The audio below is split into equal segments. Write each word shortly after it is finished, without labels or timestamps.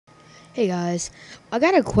Hey guys, I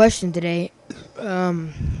got a question today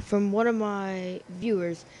from one of my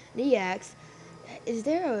viewers. And he asks, "Is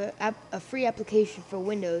there a free application for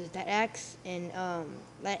Windows that acts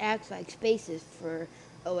like Spaces for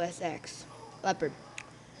OS X Leopard?"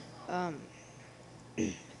 Um,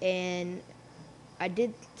 and I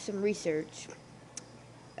did some research,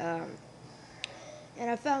 um,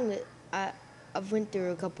 and I found that I went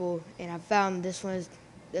through a couple, and I found this was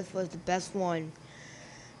the best one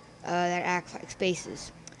that acts like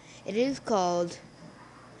Spaces. It is called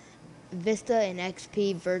Vista and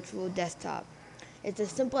XP Virtual Desktop. It's a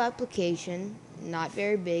simple application, not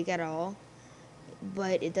very big at all,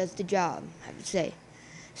 but it does the job, I have to say.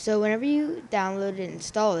 So whenever you download and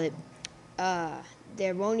install it, uh,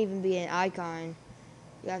 there won't even be an icon.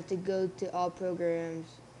 You have to go to all programs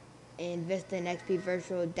and Vista and XP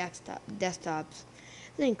Virtual Desktops.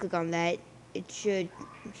 Then click on that. It should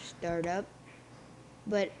start up,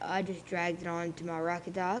 but I just dragged it onto my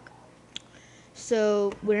Rocket Dock.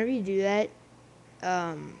 So whenever you do that,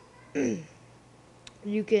 um,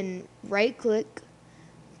 you can right click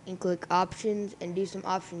and click options and do some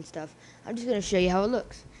option stuff. I'm just going to show you how it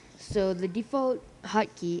looks. So the default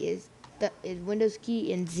hotkey is Windows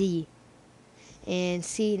key and Z. And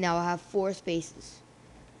see, now I have 4 spaces.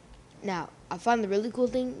 Now, I found the really cool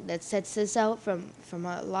thing that sets this out from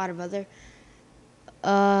a lot of other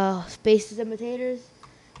spaces imitators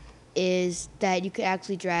is that you could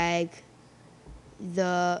actually drag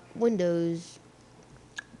the windows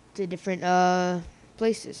to different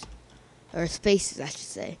places or spaces, I should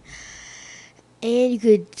say. And you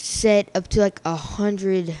could set up to like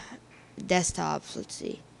 100 desktops. Let's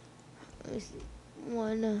see. Let me see.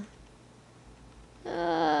 One.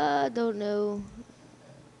 Don't know.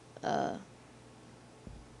 Uh,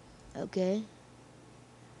 okay.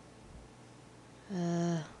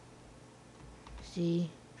 Uh, see.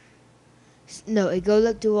 No, it goes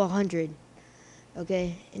up to 100.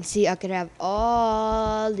 Okay, and see, I could have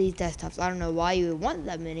all these desktops. I don't know why you would want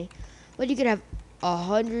that many, but you could have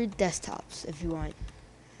 100 desktops if you want.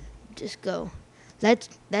 Just go. That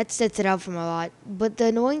sets it out from a lot. But the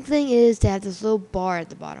annoying thing is to have this little bar at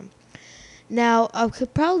the bottom. Now I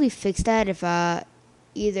could probably fix that if I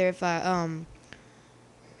either if I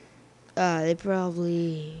they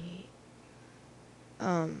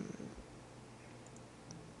um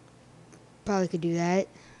probably could do that.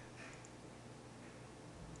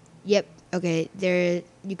 Yep. Okay. There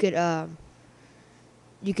you could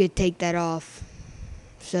take that off.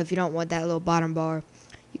 So if you don't want that little bottom bar,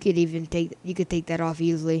 you could take that off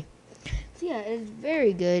easily. So yeah, it's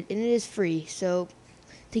very good and it is free. So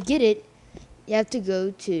to get it, you have to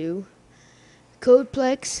go to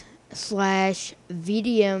Codeplex slash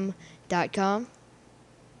VDM.com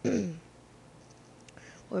or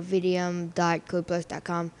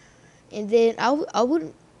VDM.codeplex.com. And then I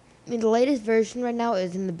wouldn't, I mean, the latest version right now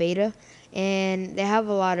is in the beta, and they have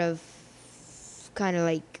a lot of kind of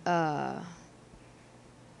like,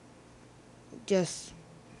 just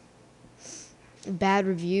bad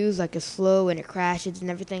reviews, like it's slow and it crashes and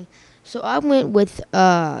everything. So I went with,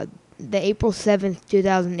 the April 7th,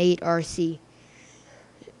 2008 RC.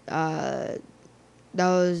 Uh, that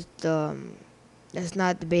was that's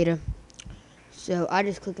not the beta. So I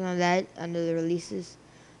just clicked on that under the releases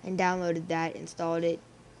and downloaded that, installed it,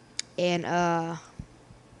 and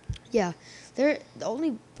yeah, the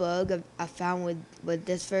only bug I found with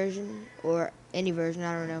this version or any version,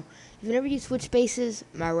 I don't know. If whenever you switch spaces,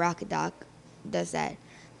 my Rocket Dock does that,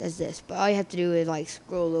 does this. But all you have to do is like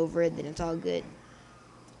scroll over it, then it's all good.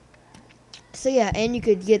 So yeah, and you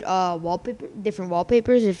could get different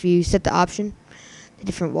wallpapers if you set the option, the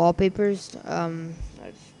different wallpapers.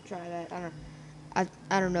 Let's try that. I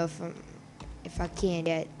don't know if I can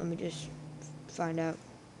yet. Let me just find out.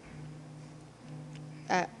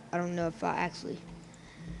 I don't know if I actually.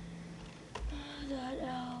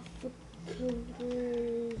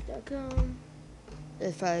 alphacoders.com.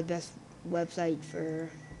 That's probably the best website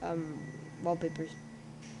for wallpapers.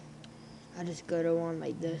 I just go to one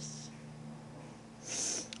like this.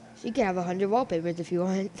 So you can have 100 wallpapers if you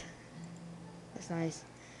want. That's nice.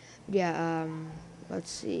 Yeah.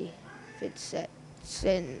 Let's see if it's set.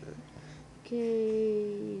 Send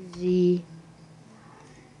KZ.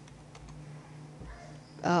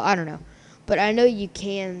 I don't know, but I know you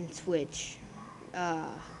can switch.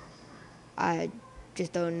 Uh, I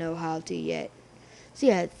just don't know how to yet. So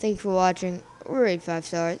yeah, thanks for watching. Rate 5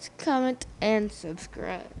 stars, comment, and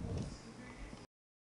subscribe.